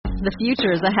The future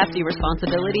is a hefty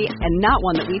responsibility and not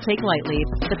one that we take lightly.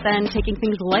 But then taking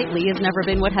things lightly has never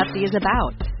been what Hefty is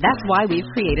about. That's why we've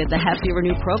created the Hefty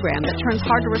Renew program that turns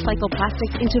hard-to-recycle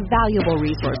plastics into valuable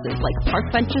resources like park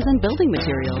benches and building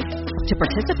materials. To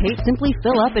participate, simply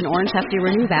fill up an orange Hefty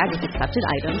Renew bag with accepted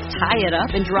items, tie it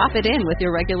up, and drop it in with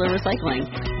your regular recycling.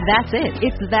 That's it.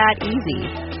 It's that easy.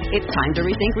 It's time to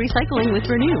rethink recycling with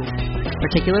Renew.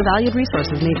 Particular valued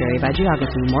resources may vary by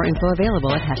geography. More info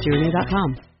available at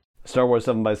heftyrenew.com. Star Wars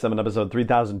 7x7 episode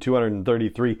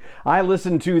 3233. I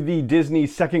listened to the Disney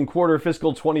second quarter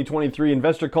fiscal 2023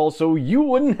 investor call so you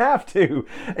wouldn't have to.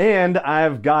 And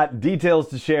I've got details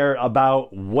to share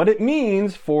about what it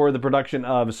means for the production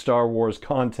of Star Wars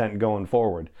content going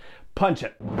forward. Punch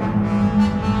it.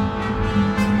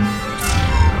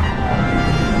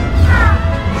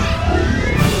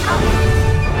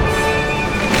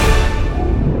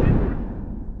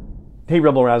 Hey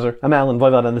Rebel Rouser, I'm Alan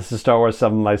Voivod and this is Star Wars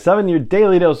 7x7, your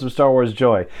daily dose of Star Wars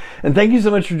joy. And thank you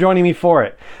so much for joining me for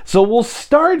it. So we'll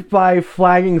start by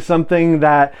flagging something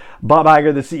that Bob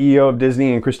Iger, the CEO of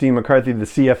Disney, and Christine McCarthy, the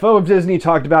CFO of Disney,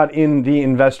 talked about in the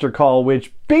investor call,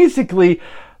 which basically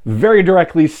very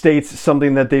directly states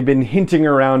something that they've been hinting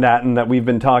around at and that we've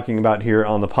been talking about here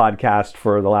on the podcast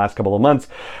for the last couple of months.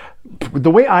 The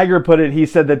way Iger put it, he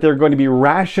said that they're going to be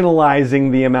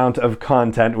rationalizing the amount of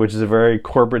content, which is a very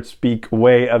corporate speak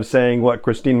way of saying what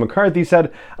Christine McCarthy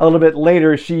said a little bit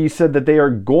later. She said that they are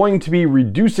going to be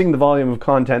reducing the volume of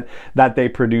content that they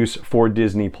produce for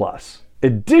Disney+.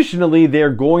 Additionally,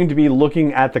 they're going to be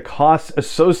looking at the costs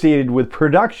associated with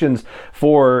productions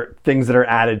for things that are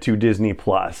added to Disney+.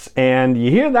 And you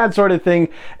hear that sort of thing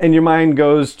and your mind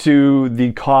goes to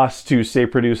the cost to, say,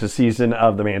 produce a season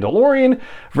of The Mandalorian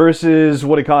versus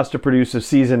what it costs to produce a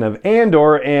season of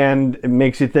Andor, and it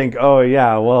makes you think, oh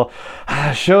yeah, well,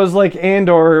 shows like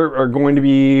Andor are going to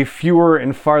be fewer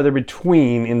and farther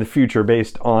between in the future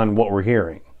based on what we're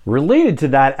hearing. Related to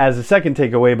that, as a second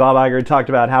takeaway, Bob Iger talked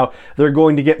about how they're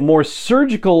going to get more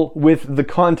surgical with the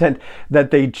content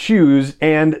that they choose,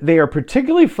 and they are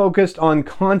particularly focused on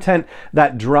content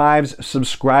that drives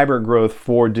subscriber growth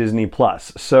for Disney+.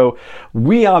 So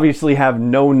we obviously have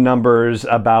no numbers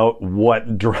about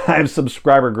what drives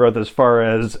subscriber growth as far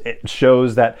as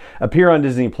shows that appear on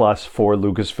Disney+ for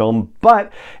Lucasfilm,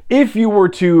 but if you were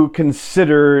to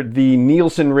consider the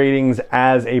Nielsen ratings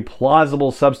as a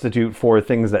plausible substitute for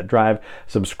things that drive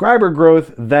subscriber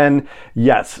growth, then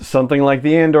yes, something like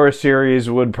the Andor series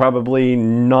would probably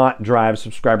not drive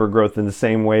subscriber growth in the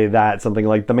same way that something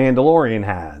like The Mandalorian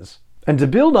has. And to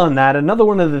build on that, another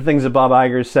one of the things that Bob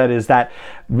Iger said is that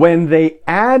when they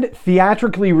add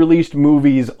theatrically released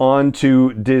movies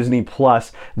onto Disney+,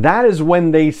 that is when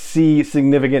they see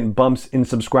significant bumps in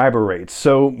subscriber rates.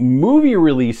 So movie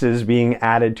releases being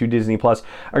added to Disney+ are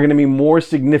going to be more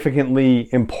significantly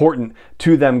important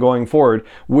to them going forward,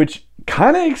 which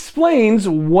kind of explains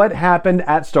what happened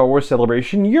at Star Wars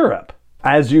Celebration Europe.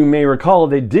 As you may recall,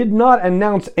 they did not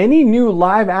announce any new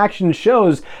live-action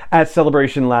shows at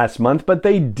Celebration last month, but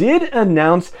they did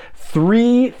announce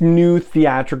 3 new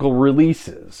theatrical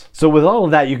releases. So with all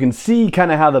of that, you can see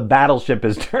kind of how the battleship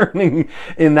is turning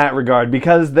in that regard,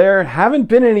 because there haven't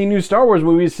been any new Star Wars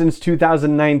movies since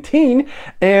 2019,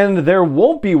 and there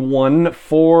won't be one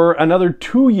for another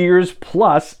 2 years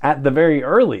plus at the very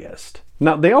earliest.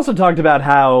 Now, they also talked about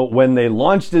how when they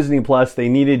launched Disney+, they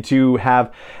needed to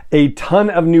have a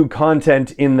ton of new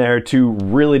content in there to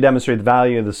really demonstrate the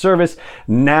value of the service.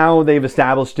 Now they've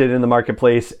established it in the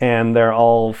marketplace and they're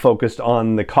all focused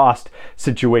on the cost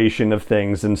situation of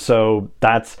things. And so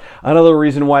that's another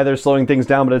reason why they're slowing things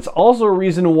down, but it's also a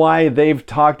reason why they've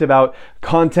talked about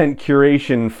content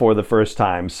curation for the first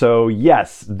time. So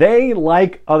yes, they,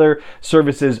 like other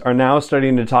services, are now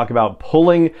starting to talk about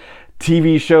pulling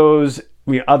TV shows,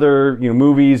 other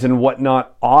movies and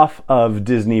whatnot off of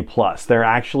Disney+. They're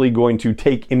actually going to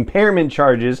take impairment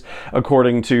charges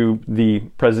according to the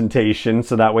presentation,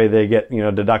 so that way they get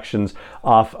deductions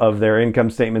off of their income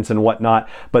statements and whatnot.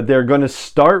 But they're going to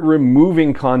start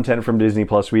removing content from Disney+.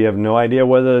 We have no idea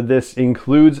whether this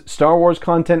includes Star Wars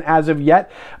content as of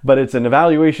yet, but it's an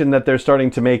evaluation that they're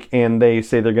starting to make, and they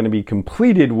say they're going to be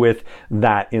completed with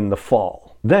that in the fall.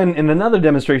 Then, in another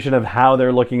demonstration of how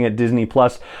they're looking at Disney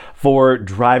Plus for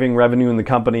driving revenue in the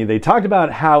company, they talked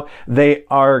about how they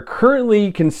are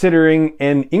currently considering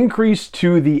an increase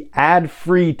to the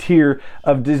ad-free tier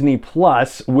of Disney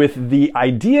Plus, with the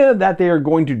idea that they are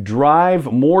going to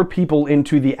drive more people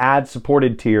into the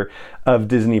ad-supported tier of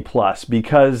Disney Plus,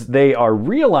 because they are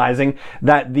realizing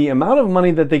that the amount of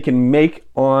money that they can make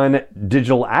on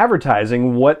digital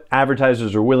advertising, what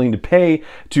advertisers are willing to pay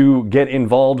to get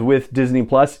involved with Disney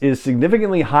Plus, is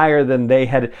significantly higher than they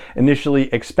had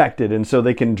initially expected. And so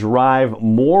they can drive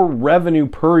more revenue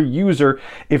per user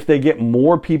if they get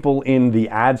more people in the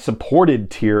ad-supported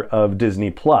tier of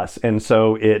Disney Plus. And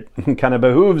so it kind of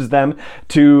behooves them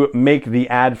to make the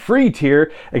ad-free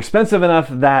tier expensive enough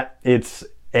that it's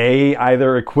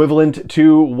either equivalent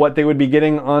to what they would be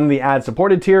getting on the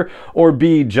ad-supported tier, or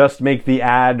B, just make the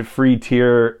ad-free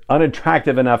tier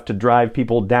unattractive enough to drive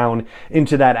people down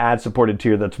into that ad-supported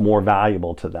tier that's more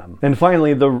valuable to them. And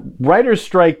finally, the writer's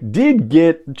strike did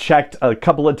get checked a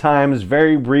couple of times,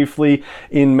 very briefly,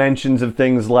 in mentions of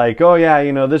things like, oh yeah,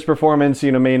 this performance,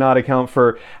 may not account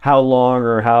for how long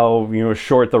or how,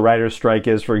 short the writer's strike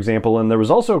is, for example. And there was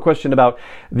also a question about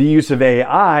the use of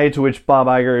AI, to which Bob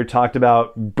Iger talked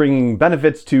about bringing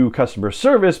benefits to customer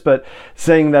service, but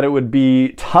saying that it would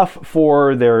be tough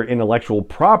for their intellectual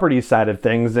property side of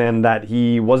things, and that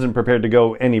he wasn't prepared to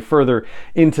go any further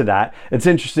into that. It's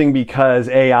interesting because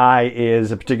AI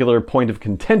is a particular point of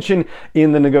contention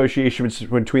in the negotiations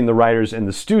between the writers and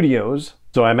the studios.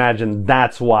 So I imagine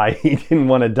that's why he didn't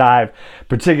want to dive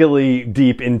particularly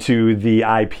deep into the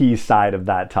IP side of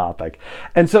that topic.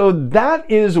 And so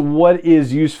that is what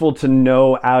is useful to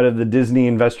know out of the Disney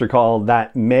investor call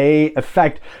that may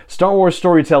affect Star Wars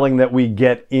storytelling that we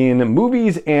get in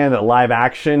movies and live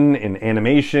action and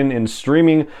animation and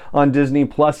streaming on Disney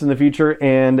Plus in the future.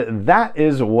 And that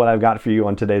is what I've got for you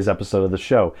on today's episode of the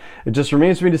show. It just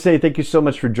remains for me to say thank you so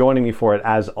much for joining me for it,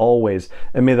 as always,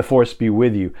 and may the Force be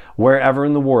with you wherever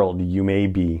in the world you may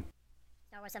be.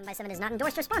 Star Wars 7x7 is not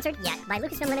endorsed or sponsored yet by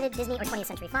Lucasfilm Limited, Disney, or 20th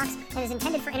Century Fox, and is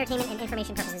intended for entertainment and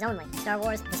information purposes only. Star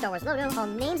Wars, the Star Wars logo, all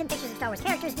names and pictures of Star Wars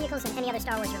characters, vehicles, and any other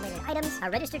Star Wars related items are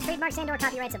registered trademarks and/or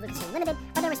copyrights of Lucasfilm Limited,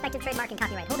 or their respective trademark and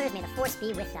copyright holders. May the Force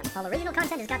be with them. All original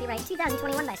content is copyright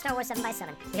 2021 by Star Wars 7x7.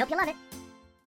 We hope you love it.